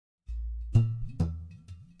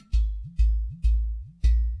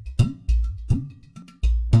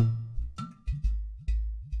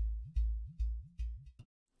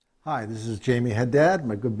Hi, this is Jamey Haddad,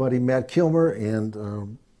 my good buddy Matt Kilmer, and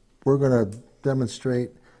we're going to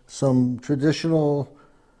demonstrate some traditional,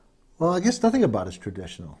 well, I guess nothing about it is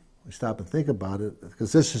traditional. We stop and think about it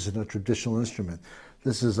because this isn't a traditional instrument.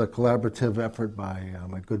 This is a collaborative effort by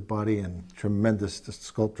my good buddy and tremendous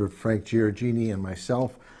sculptor Frank Giorgini and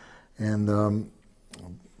myself. And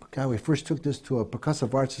God, we first took this to a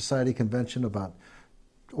Percussive Art Society convention about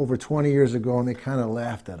over 20 years ago, and they kind of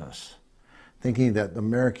laughed at us, thinking that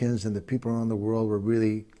Americans and the people around the world were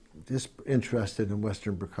really just interested in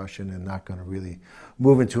Western percussion and not going to really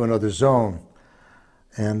move into another zone.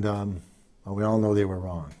 And well, we all know they were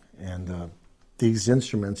wrong. And these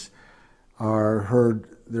instruments are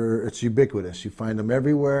heard, it's ubiquitous. You find them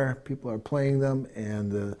everywhere, people are playing them,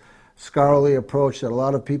 and the scholarly approach that a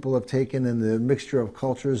lot of people have taken in the mixture of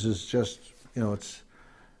cultures is just, it's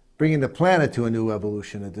bringing the planet to a new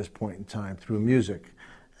evolution at this point in time through music.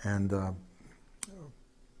 And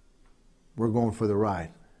we're going for the ride.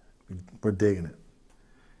 We're digging it.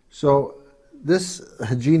 So this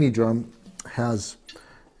hadjini drum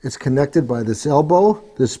it's connected by this elbow.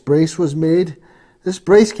 This brace was made. This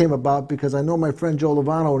brace came about because I know my friend Joe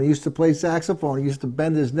Lovano, when he used to play saxophone, he used to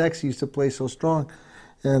bend his neck, he used to play so strong.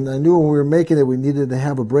 And I knew when we were making it, we needed to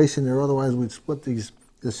have a brace in there, otherwise we'd split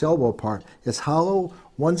this elbow apart. It's hollow.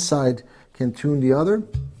 One side can tune the other.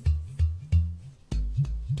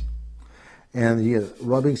 And you get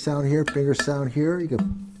rubbing sound here, finger sound here. You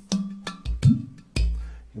can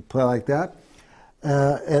play like that.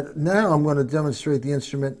 And now I'm going to demonstrate the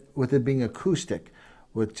instrument with it being acoustic.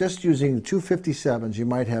 With just using 257s, you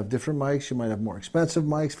might have different mics, you might have more expensive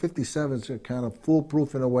mics. 57s are kind of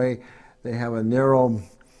foolproof in a way. They have a narrow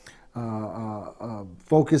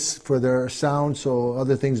focus for their sound, so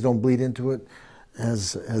other things don't bleed into it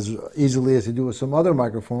as easily as they do with some other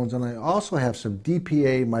microphones. And I also have some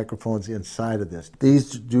DPA microphones inside of this.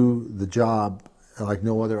 These do the job like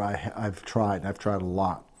no other I've tried. I've tried a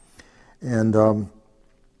lot. And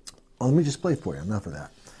let me just play for you. Enough of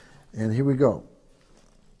that. And here we go.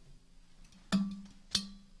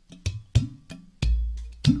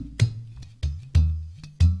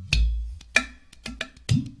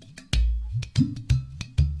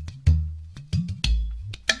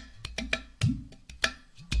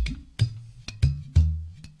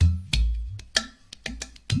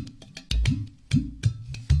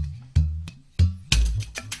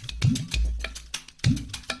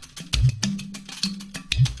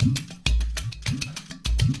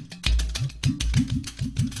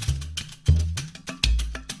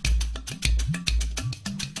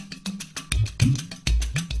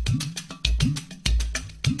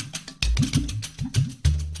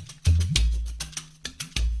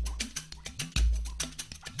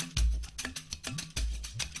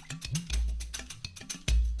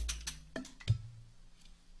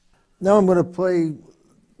 Now I'm going to play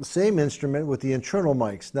the same instrument with the internal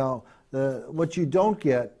mics. Now, what you don't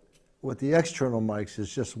get with the external mics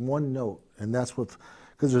is just one note, and that's what,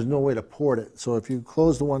 because there's no way to port it. So if you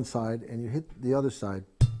close the one side and you hit the other side,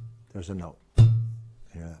 there's a note.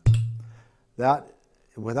 Hear that? That,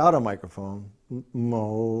 without a microphone,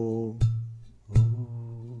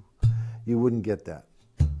 you wouldn't get that.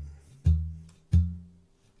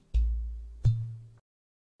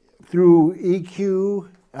 Through EQ,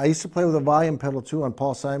 I used to play with a volume pedal too on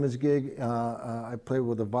Paul Simon's gig. I played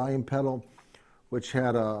with a volume pedal which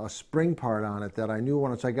had a spring part on it that I knew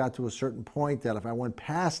once I got to a certain point that if I went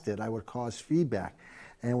past it, I would cause feedback.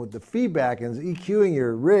 And with the feedback and EQing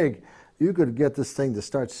your rig, you could get this thing to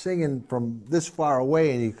start singing from this far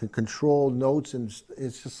away, and you can control notes, and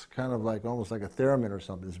it's just kind of like almost like a theremin or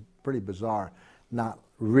something. It's pretty bizarre. Not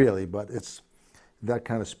really, but it's that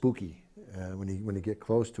kind of spooky when you get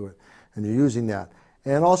close to it and you're using that.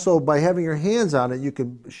 And also, by having your hands on it, you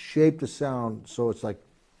can shape the sound so it's like,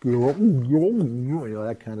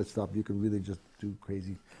 that kind of stuff. You can really just do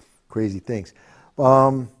crazy things.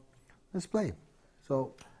 Let's play.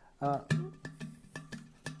 So,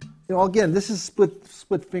 again, this is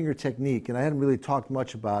split finger technique, and I hadn't really talked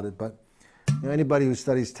much about it, but anybody who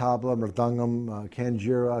studies tabla, mridangam,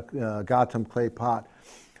 kanjira, ghatam, clay pot,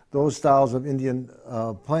 those styles of Indian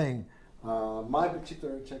playing. My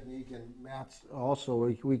particular technique, and Matt's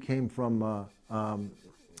also, we came from,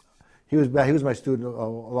 he was my student a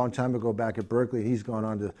long time ago back at Berkeley. He's gone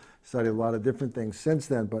on to study a lot of different things since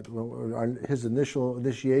then, but his initial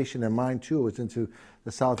initiation, and mine too, was into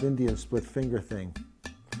the South Indian split finger thing,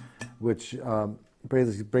 which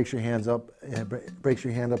basically breaks your hand up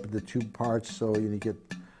into two parts, so you get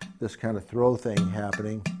this kind of throw thing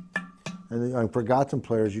happening. And for ghatam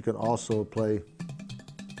players, you can also play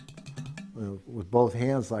with both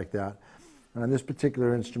hands like that. On this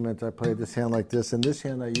particular instrument, I play this hand like this, and this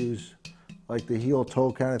hand I use like the heel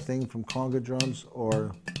toe kind of thing from conga drums,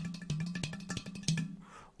 or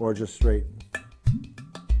just straight.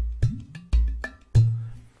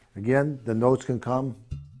 Again, the notes can come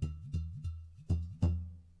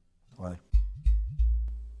like,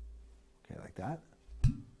 okay, like that,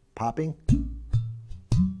 popping.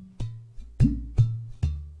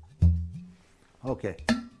 Okay.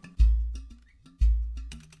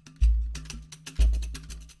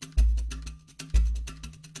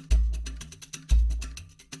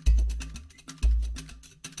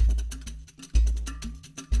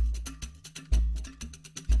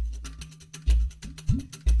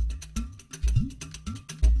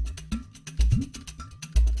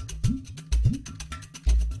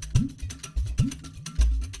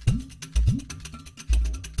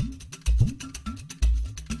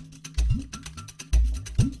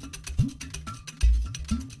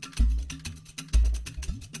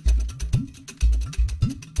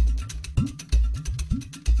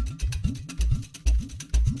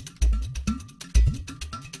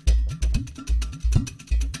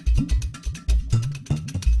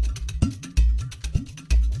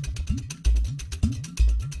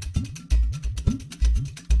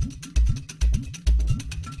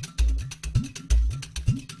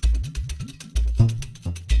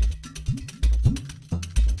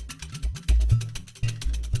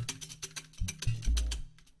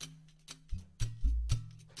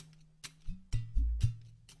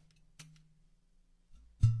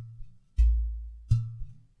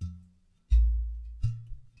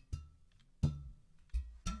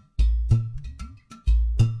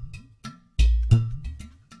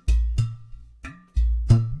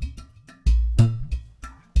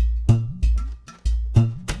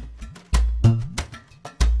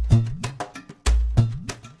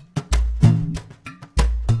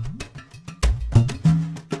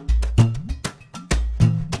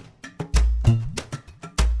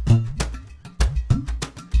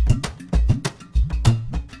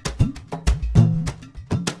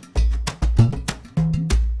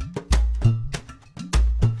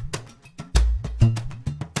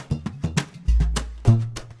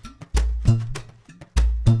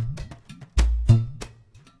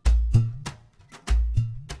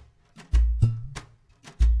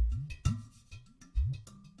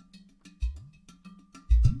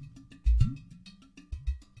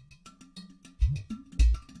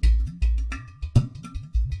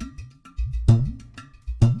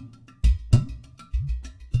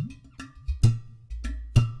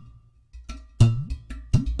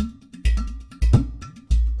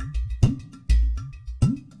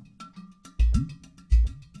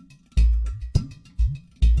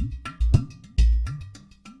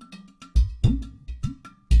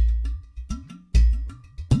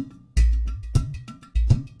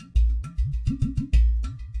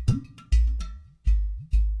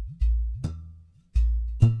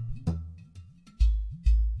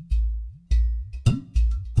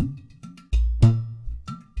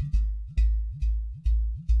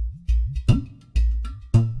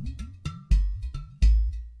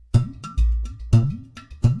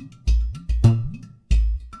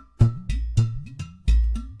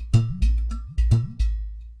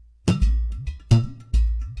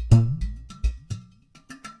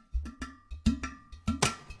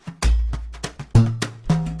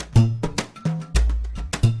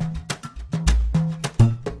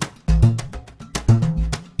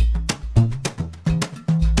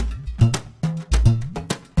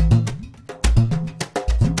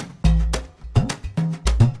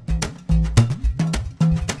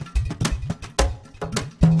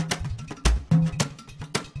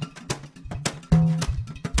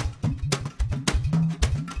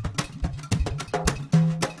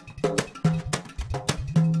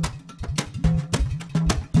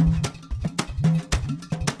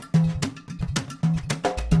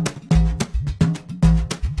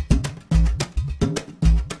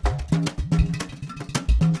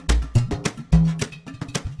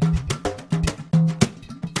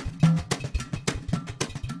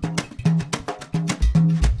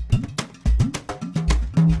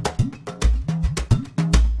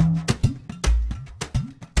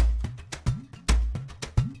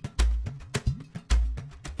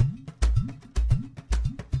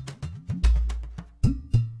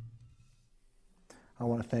 I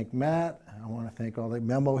want to thank Matt. I want to thank all the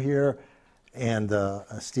Memo here and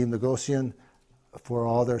Steve Negocian for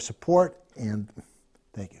all their support, and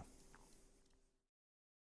thank you.